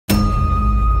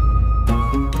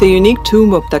the unique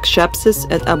tomb of Ptahshepses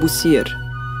at Abusir.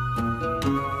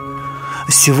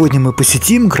 Сегодня мы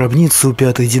посетим гробницу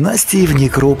Пятой династии в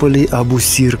некрополе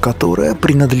Абусир, которая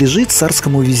принадлежит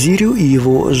царскому визирю и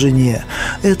его жене.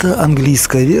 Это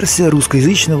английская версия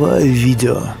русскоязычного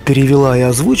видео. Перевела и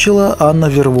озвучила Анна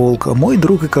Верволка, мой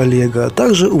друг и коллега,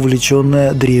 также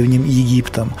увлеченная Древним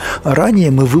Египтом.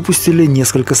 Ранее мы выпустили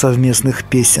несколько совместных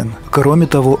песен. Кроме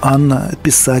того, Анна –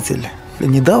 писатель.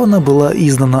 Недавно была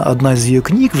издана одна из ее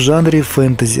книг в жанре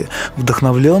фэнтези,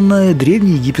 вдохновленная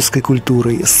древнеегипетской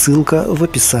культурой. Ссылка в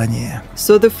описании.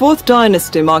 So the Fourth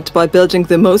Dynasty, marked by building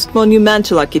the most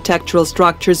monumental architectural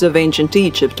structures of ancient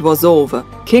Egypt, was over.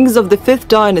 Kings of the Fifth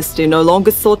Dynasty no longer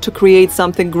sought to create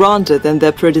something grander than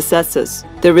their predecessors.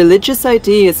 The religious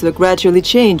ideas were gradually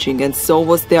changing, and so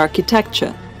was the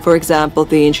architecture. For example,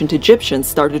 the ancient Egyptians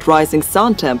started rising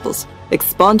sun temples,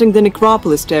 expanding the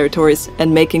necropolis territories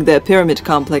and making their pyramid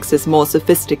complexes more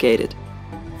sophisticated.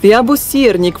 The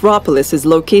Abusir necropolis is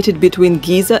located between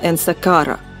Giza and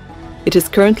Saqqara. It is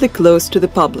currently closed to the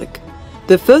public.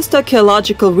 The first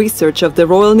archaeological research of the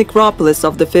royal necropolis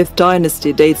of the Fifth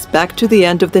Dynasty dates back to the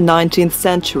end of the 19th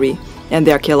century, and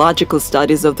the archaeological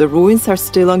studies of the ruins are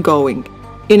still ongoing.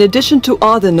 In addition to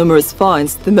other numerous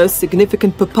finds, the most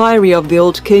significant papyri of the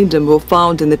Old Kingdom were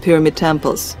found in the pyramid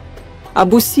temples.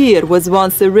 Abusir was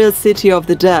once a real city of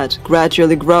the dead,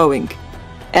 gradually growing.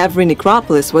 Every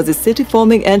necropolis was a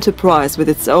city-forming enterprise with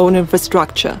its own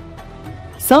infrastructure.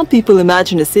 Some people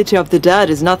imagine a city of the dead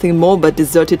is nothing more but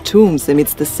deserted tombs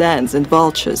amidst the sands and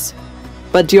vultures.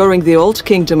 But during the Old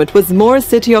Kingdom it was more a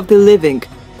city of the living,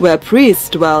 where priests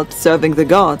dwelt serving the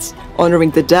gods,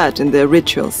 honoring the dead in their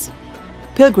rituals.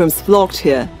 Pilgrims flocked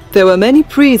here. There were many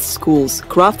priest schools,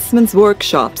 craftsmen's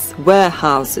workshops,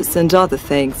 warehouses, and other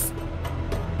things.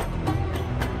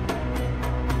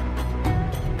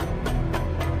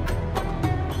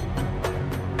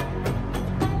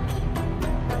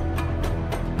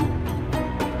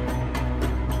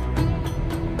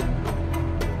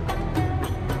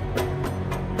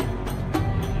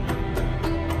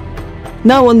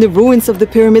 Now only ruins of the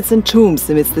pyramids and tombs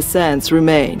amidst the sands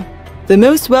remain. The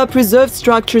most well-preserved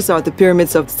structures are the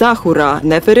pyramids of Saqqara,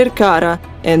 Neferirkara,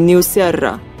 and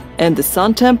Niuserre, and the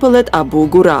Sun Temple at Abu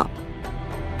Ghurab.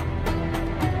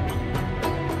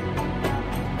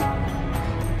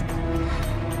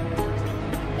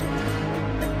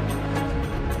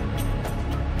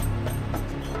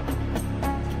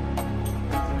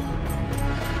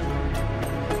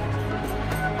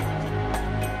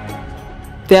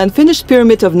 The unfinished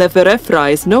pyramid of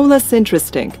Neferefra is no less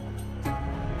interesting.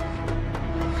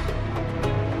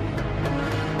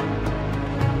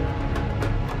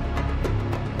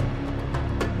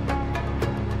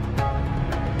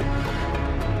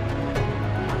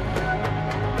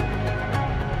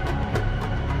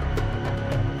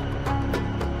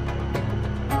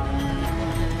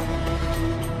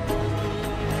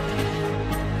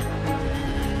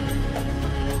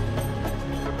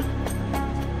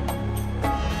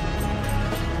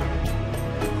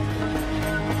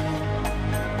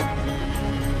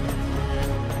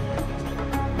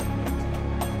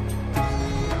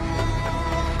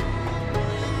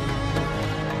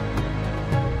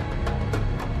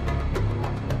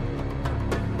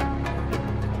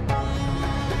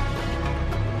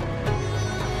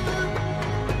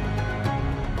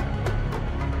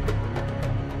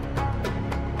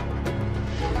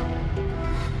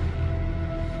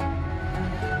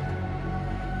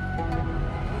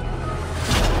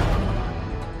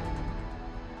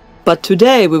 But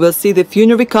today we will see the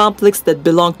funerary complex that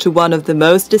belonged to one of the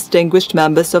most distinguished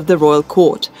members of the royal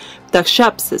court,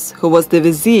 Ptahshepses, who was the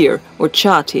vizier or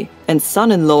tjaty and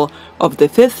son-in-law of the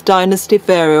Fifth Dynasty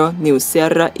Pharaoh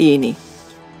Niuserre Ini.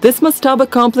 This mastaba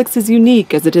complex is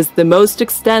unique as it is the most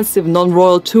extensive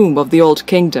non-royal tomb of the Old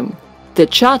Kingdom. The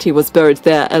tjaty was buried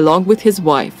there along with his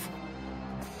wife.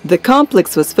 The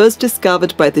complex was first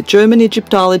discovered by the German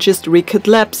Egyptologist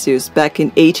Zakat back in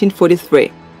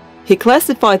 1843. He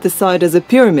classified the site as a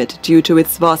pyramid due to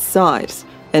its vast size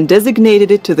and designated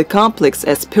it to the complex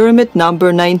as Pyramid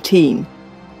number 19.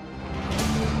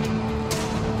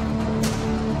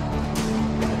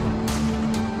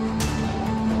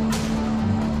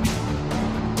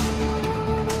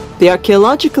 The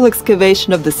archaeological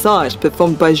excavation of the site,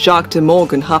 performed by Jacques de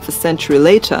Morgan half a century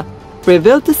later,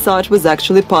 revealed the site was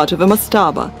actually part of a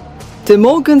mastaba. De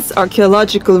Morgan's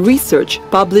archaeological research,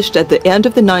 published at the end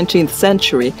of the 19th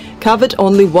century, covered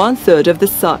only 1/3 of the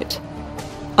site.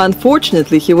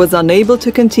 Unfortunately, he was unable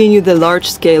to continue the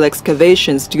large-scale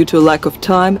excavations due to lack of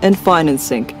time and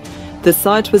financing. The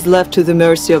site was left to the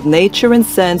mercy of nature and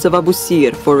sands of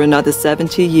Abusir for another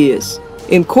 70 years.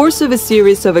 In course of a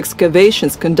series of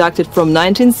excavations conducted from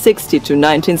 1960 to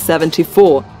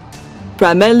 1974,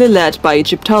 primarily led by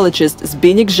Egyptologists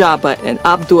Zbigniew Żaba and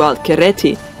Abdul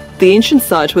al-Kereti, the ancient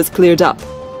site was cleared up.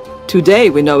 Today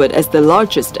we know it as the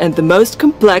largest and the most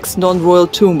complex non-royal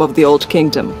tomb of the Old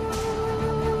Kingdom.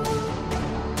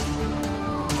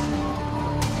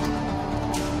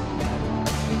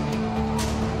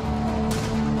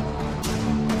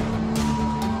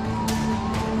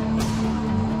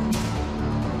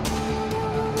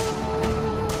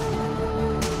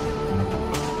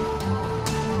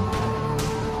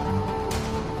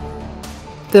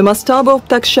 The mastaba of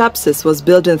Ptahshepses was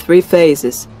built in 3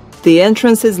 phases. The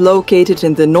entrance is located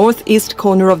in the northeast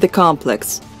corner of the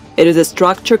complex. It is a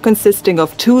structure consisting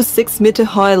of 2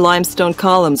 6-meter-high limestone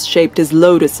columns shaped as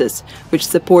lotuses, which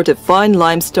support a fine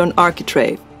limestone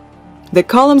architrave. The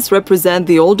columns represent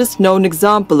the oldest known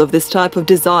example of this type of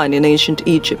design in ancient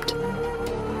Egypt.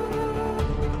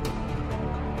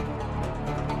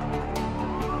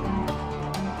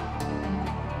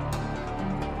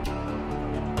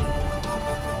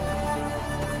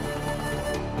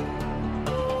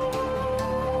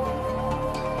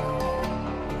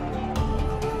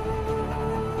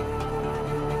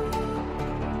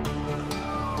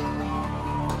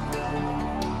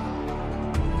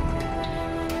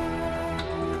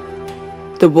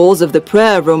 The walls of the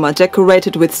prayer room are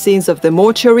decorated with scenes of the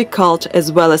mortuary cult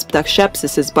as well as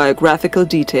Ptahshepses' biographical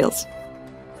details.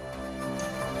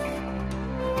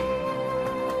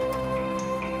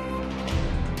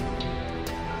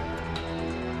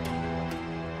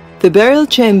 The burial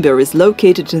chamber is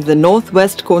located in the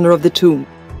northwest corner of the tomb.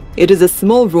 It is a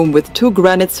small room with 2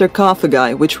 granite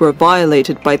sarcophagi which were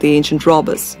violated by the ancient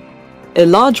robbers. A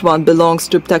large one belongs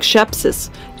to Ptahshepses,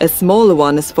 a smaller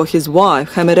one is for his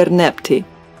wife Hamenernepti.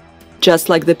 Just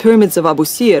like the pyramids of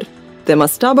Abusir, the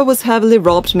mastaba was heavily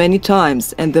robbed many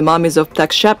times and the mummies of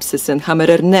Ptahshepses and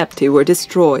Hamenernepti were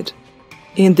destroyed.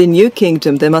 In the New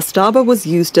Kingdom, the mastaba was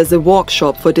used as a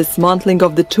workshop for dismantling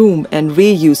of the tomb and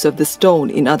reuse of the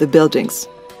stone in other buildings.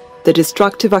 The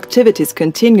destructive activities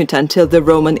continued until the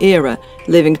Roman era,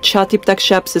 leaving Tjaty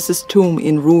Ptahshepses' tomb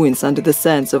in ruins under the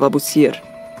sands of Abusir.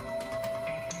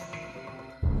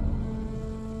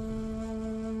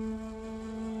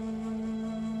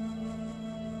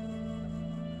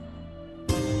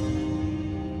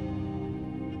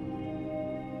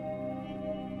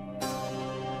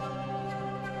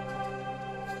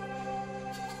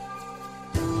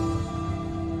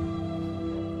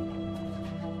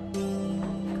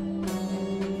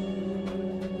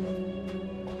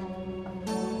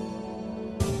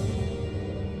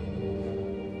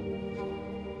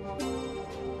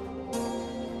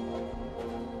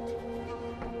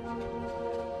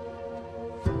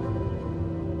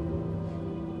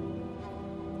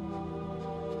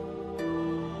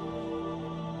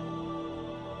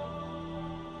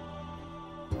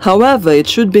 However, it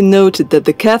should be noted that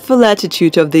the careful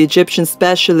attitude of the Egyptian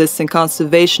specialists in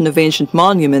conservation of ancient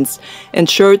monuments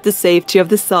ensured the safety of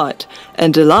the site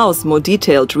and allows more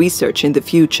detailed research in the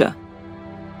future.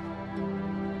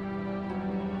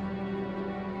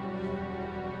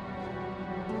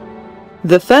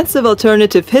 The fans of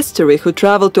alternative history who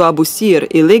travel to Abusir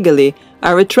illegally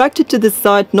are attracted to the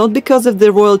site not because of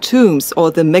the royal tombs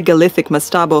or the megalithic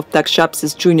mastaba of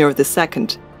Ptahshepses Jr.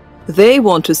 II. They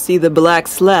want to see the black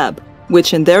slab,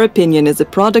 which in their opinion is a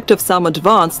product of some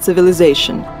advanced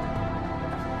civilization.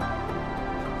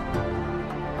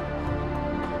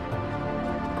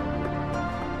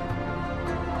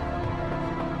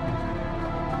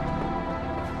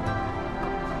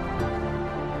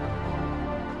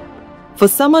 For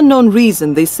some unknown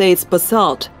reason, they say it's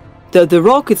basalt, though the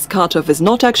rock it's cut off is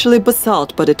not actually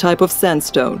basalt but a type of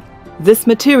sandstone. This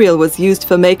material was used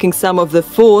for making some of the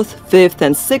 4th, 5th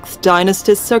and 6th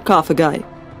dynasties sarcophagi.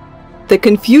 The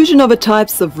confusion over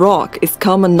types of rock is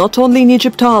common not only in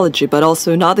Egyptology but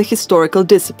also in other historical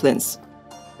disciplines.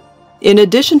 In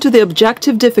addition to the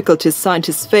objective difficulties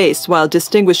scientists face while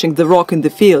distinguishing the rock in the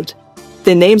field,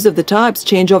 the names of the types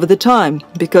change over the time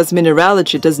because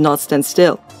mineralogy does not stand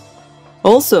still.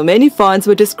 Also, many finds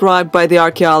were described by the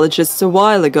archaeologists a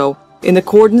while ago in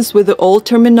accordance with the old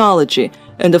terminology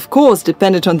and of course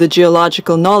dependent on the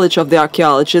geological knowledge of the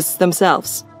archaeologists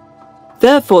themselves.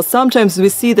 Therefore, sometimes we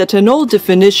see that an old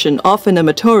definition, often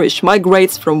amateurish,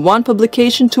 migrates from one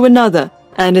publication to another,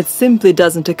 and it simply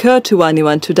doesn't occur to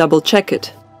anyone to double-check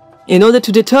it. In order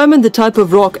to determine the type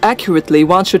of rock accurately,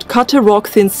 one should cut a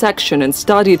rock-thin section and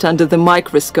study it under the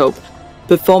microscope,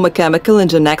 perform a chemical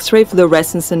and an X-ray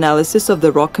fluorescence analysis of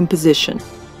the rock composition.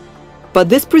 But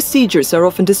these procedures are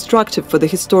often destructive for the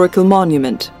historical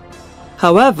monument.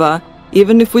 However,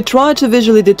 Even if we try to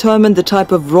visually determine the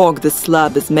type of rock the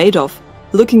slab is made of,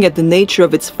 looking at the nature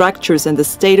of its fractures and the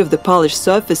state of the polished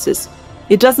surfaces,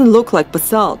 it doesn't look like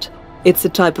basalt. It's a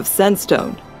type of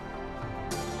sandstone.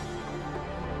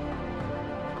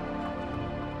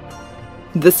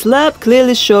 The slab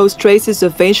clearly shows traces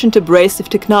of ancient abrasive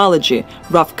technology,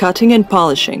 rough cutting and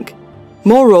polishing.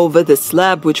 Moreover, the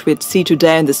slab which we see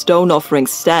today in the stone offering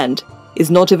stand is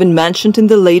not even mentioned in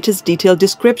the latest detailed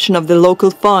description of the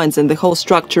local finds and the whole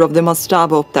structure of the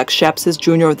mastaba of Ptahshepses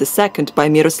Jr. II by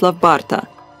Miroslav Barta.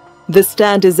 The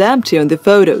stand is empty on the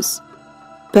photos.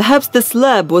 Perhaps the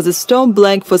slab was a stone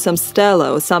blank for some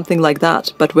stela or something like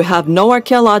that, but we have no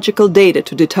archaeological data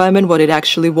to determine what it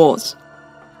actually was.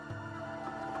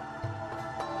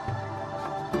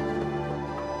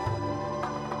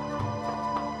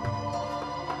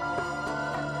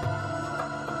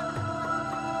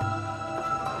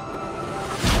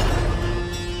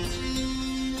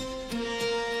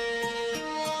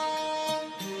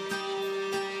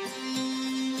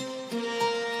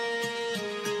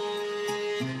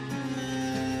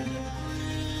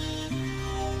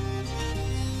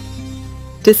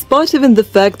 Despite even the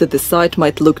fact that the site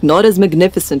might look not as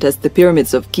magnificent as the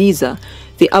pyramids of Giza,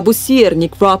 the Abusir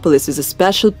necropolis is a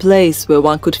special place where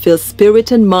one could feel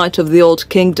spirit and might of the old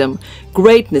kingdom,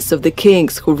 greatness of the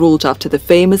kings who ruled after the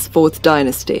famous Fourth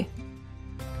Dynasty.